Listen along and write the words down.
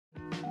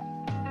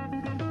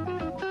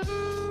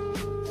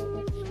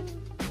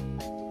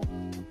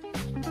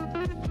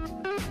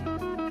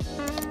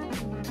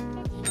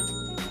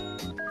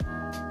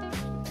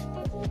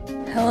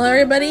Hello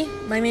everybody,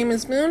 my name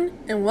is Moon,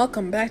 and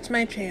welcome back to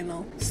my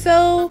channel.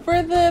 So,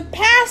 for the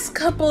past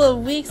couple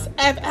of weeks,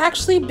 I've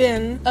actually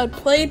been a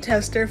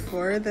playtester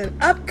for the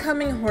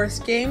upcoming horse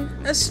game,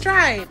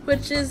 Astride,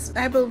 which is,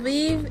 I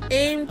believe,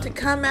 aimed to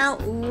come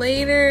out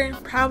later,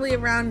 probably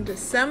around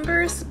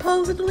December,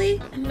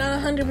 supposedly. I'm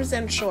not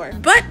 100% sure.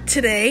 But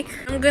today,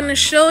 I'm gonna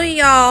show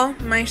y'all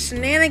my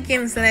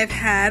shenanigans that I've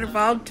had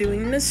while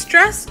doing the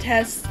stress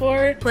test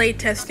for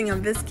playtesting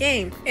of this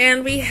game.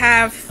 And we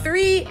have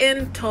 3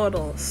 in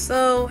total.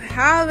 So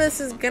how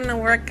this is gonna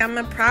work, I'm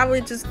gonna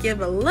probably just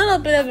give a little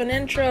bit of an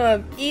intro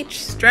of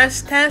each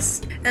stress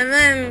test, and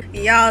then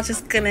y'all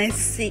just gonna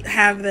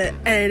have the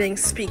editing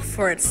speak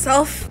for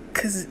itself,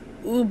 cause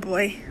ooh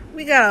boy,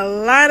 we got a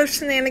lot of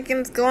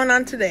shenanigans going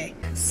on today.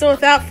 So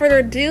without further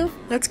ado,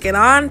 let's get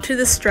on to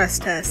the stress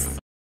test.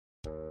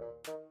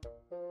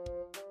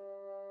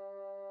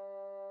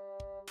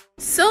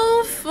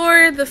 So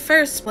for the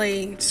first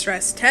play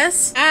stress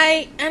test,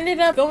 I ended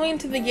up going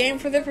to the game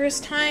for the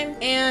first time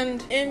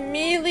and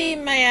immediately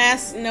my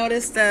ass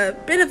noticed a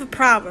bit of a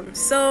problem.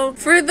 So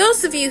for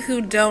those of you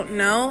who don't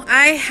know,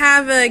 I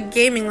have a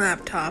gaming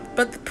laptop,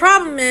 but the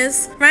problem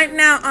is right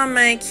now on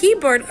my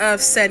keyboard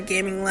of said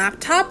gaming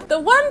laptop, the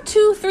 1,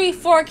 2, 3,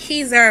 4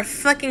 keys are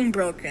fucking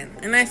broken.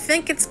 And I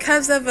think it's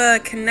because of a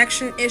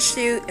connection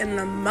issue in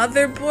the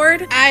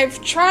motherboard.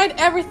 I've tried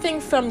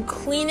everything from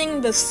cleaning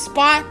the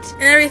spot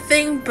and everything,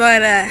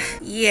 but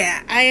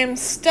yeah, I am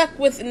stuck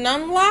with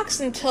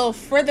numlocks until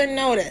further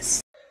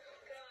notice.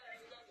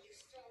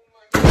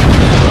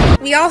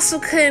 We also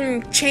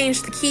couldn't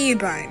change the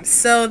keybinds,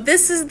 so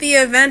this is the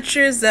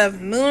adventures of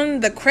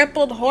Moon, the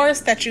crippled horse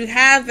that you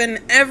have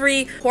in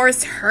every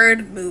horse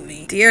herd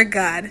movie. Dear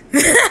God.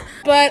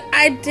 But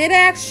I did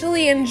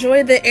actually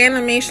enjoy the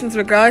animations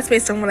regardless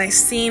based on what I've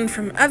seen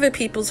from other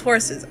people's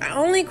horses. The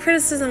only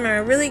criticism I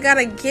really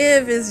gotta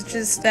give is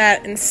just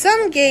that in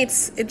some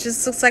gates, it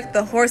just looks like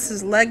the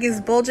horse's leg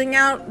is bulging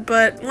out,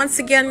 but once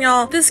again,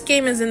 y'all, this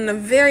game is in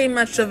very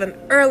much of an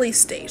early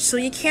stage, so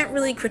you can't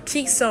really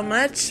critique so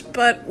much,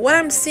 but what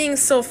I'm seeing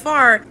so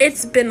far,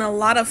 it's been a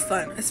lot of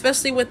fun,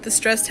 especially with the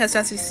stress tests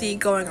as you see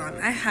going on.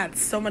 I had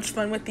so much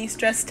fun with these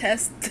stress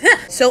tests.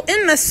 So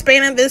in the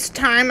span of this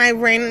time, I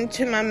ran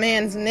into my man's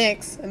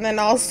Nicks, and then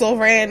also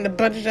ran into a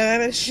bunch of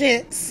other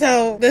shit.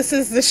 So this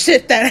is the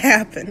shit that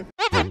happened.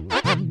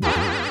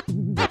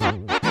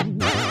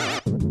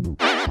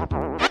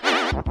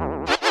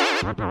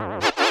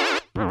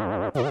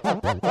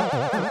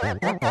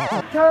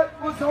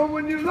 Cat was home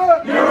when you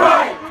left. You're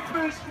right. The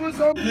fish was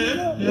home.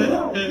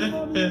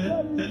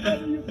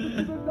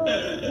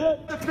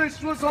 The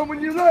fish was home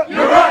when you left.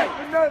 You're right.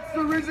 And that's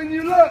the reason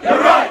you left. You're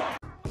right.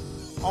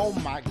 Oh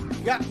my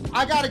God!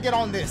 I gotta get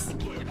on this.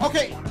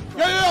 Okay,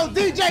 yo,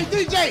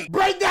 DJ,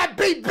 bring that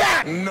beat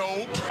back.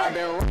 No.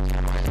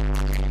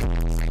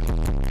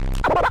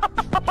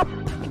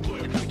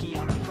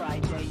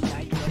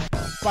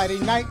 Friday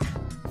night,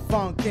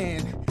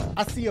 Funkin.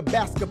 I see a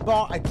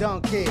basketball, I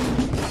dunk it.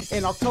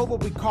 In October,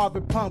 we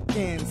carving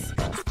pumpkins.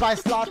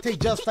 Spice latte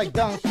just like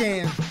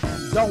Dunkin'.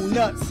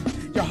 Donuts,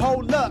 you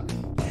hold up.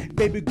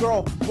 Baby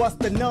girl, what's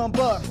the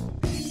number?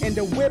 In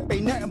the whip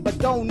ain't nothing but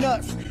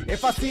donuts.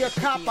 If I see a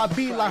cop, I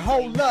be like,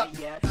 hold up.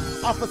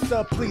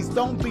 Officer, please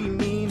don't be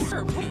mean.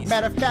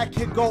 Matter of fact,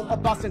 here go a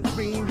Boston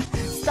cream.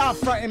 Stop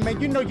fronting, man,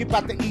 you know you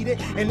about to eat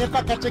it. And if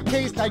I catch a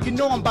case, now you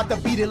know I'm about to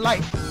beat it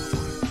like.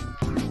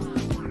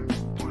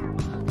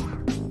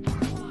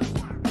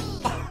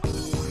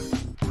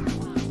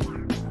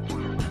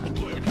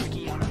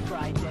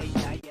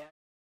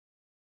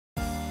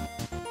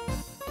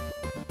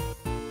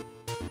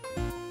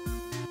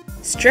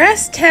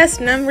 Stress test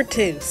number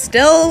 2.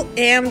 Still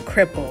am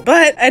crippled,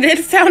 but I did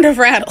found a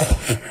rattle.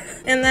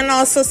 And then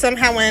also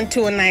somehow went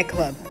into a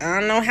nightclub. I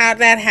don't know how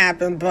that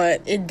happened,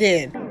 but it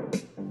did.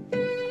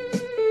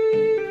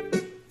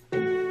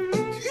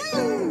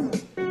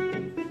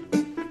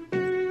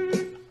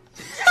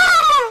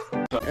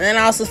 And then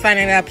also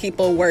finding out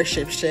people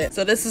worship shit.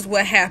 So this is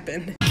what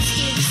happened.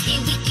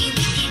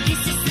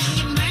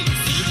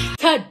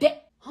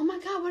 Oh my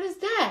God, what is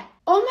that?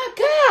 Oh my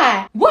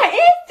God, what is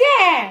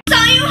that?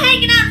 Saw you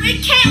hanging out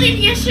with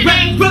Caitlin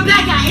yesterday.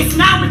 Rebecca, it's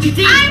not what you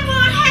think. I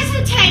won't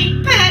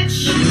hesitate,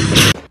 bitch.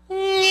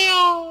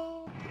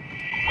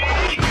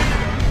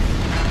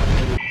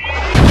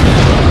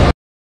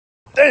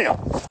 Damn.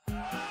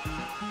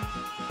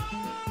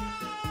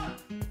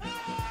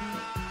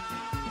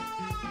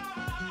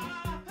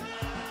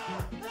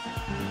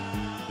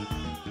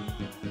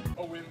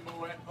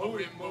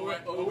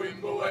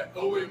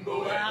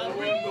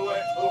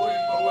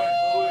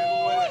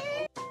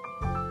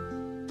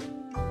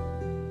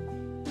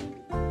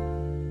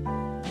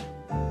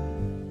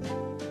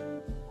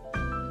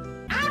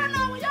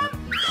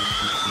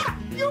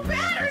 You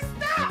better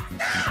stop!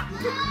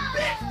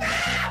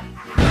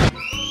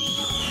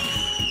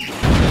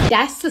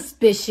 That's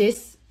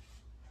suspicious.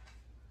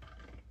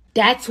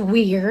 That's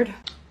weird.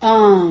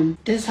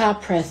 This how I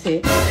press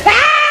it.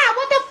 Ah!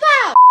 What the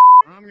fuck?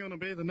 I'm gonna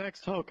be the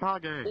next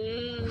Hokage.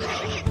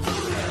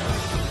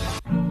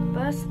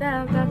 Bust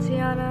down,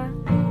 Tatiana.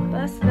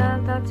 Bust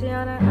down,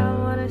 Tatiana, I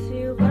wanna see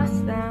you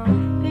bust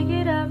down. Pick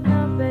it up,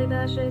 now break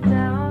that shit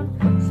down.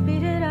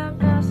 Speed it up,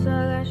 now slow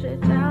that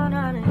shit down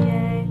on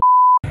again.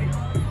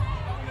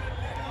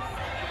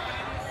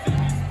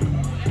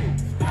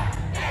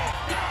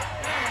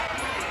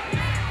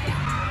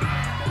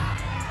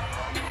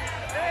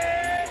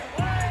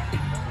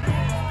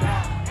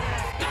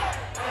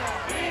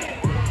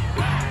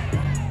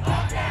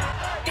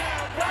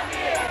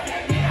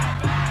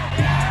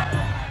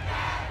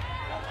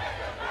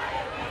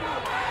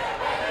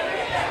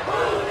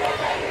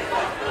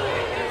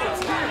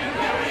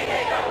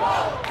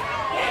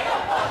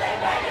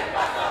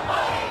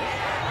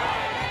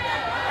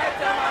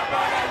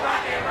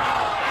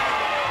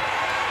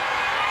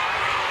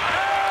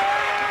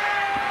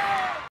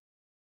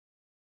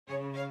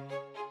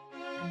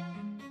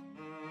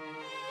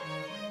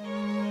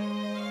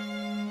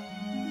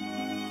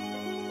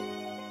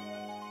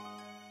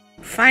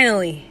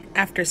 Finally,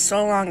 after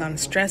so long on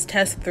Stress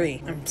Test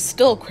 3, I'm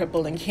still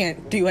crippled and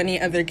can't do any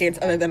other games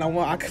other than a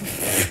walk.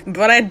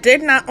 But I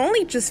did not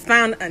only just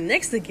found a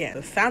Nyx again,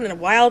 but found a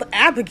wild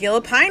Abigail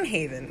at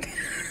Pinehaven.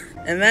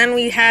 And then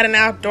we had an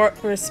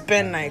outdoor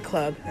spin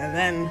nightclub, and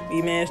then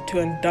we managed to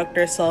induct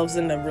ourselves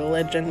in the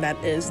religion that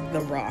is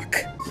the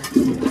Rock.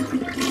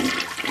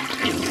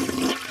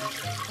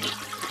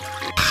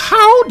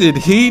 How did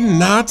he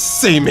not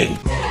see me?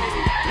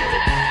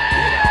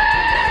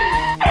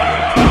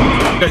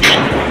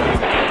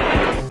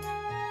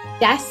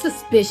 That's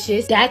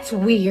suspicious. That's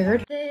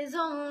weird. There's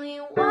only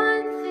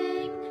one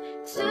thing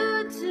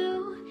to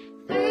do,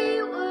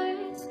 3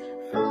 words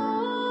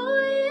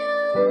for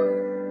you.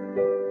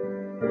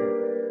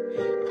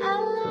 I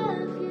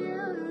love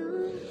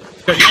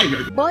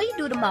you. Boy, you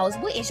do the most.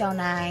 What is your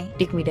name?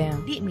 Dick me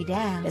down. Dick me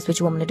down. That's what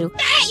you want me to do.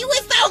 Ah, you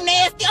is so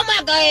nasty. Oh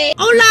my god.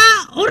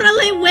 Hola,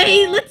 orale,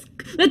 wait.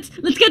 Let's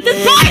get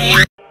this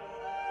party.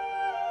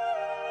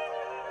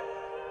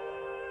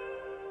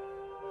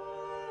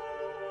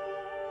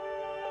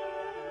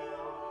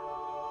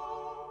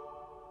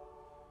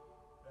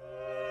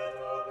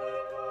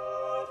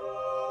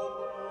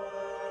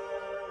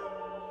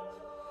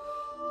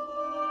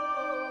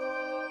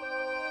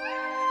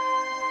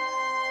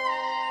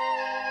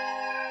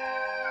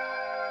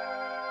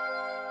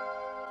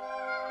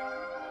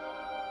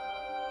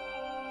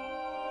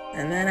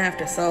 And then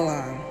after so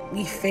long,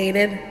 we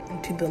faded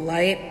into the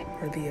light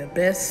or the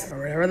abyss or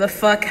whatever the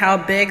fuck how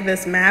big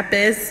this map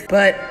is.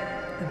 But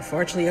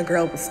unfortunately, a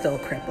girl was still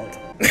crippled.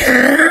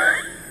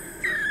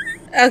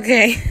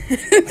 Okay.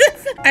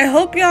 I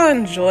hope y'all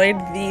enjoyed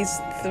these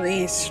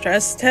 3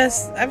 stress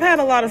tests. I've had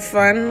a lot of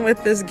fun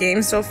with this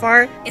game so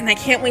far, and I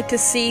can't wait to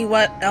see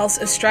what else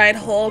Astride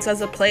holds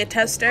as a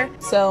playtester.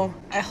 So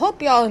I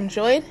hope y'all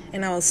enjoyed,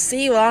 and I will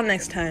see you all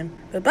next time.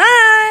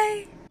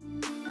 Bye-bye!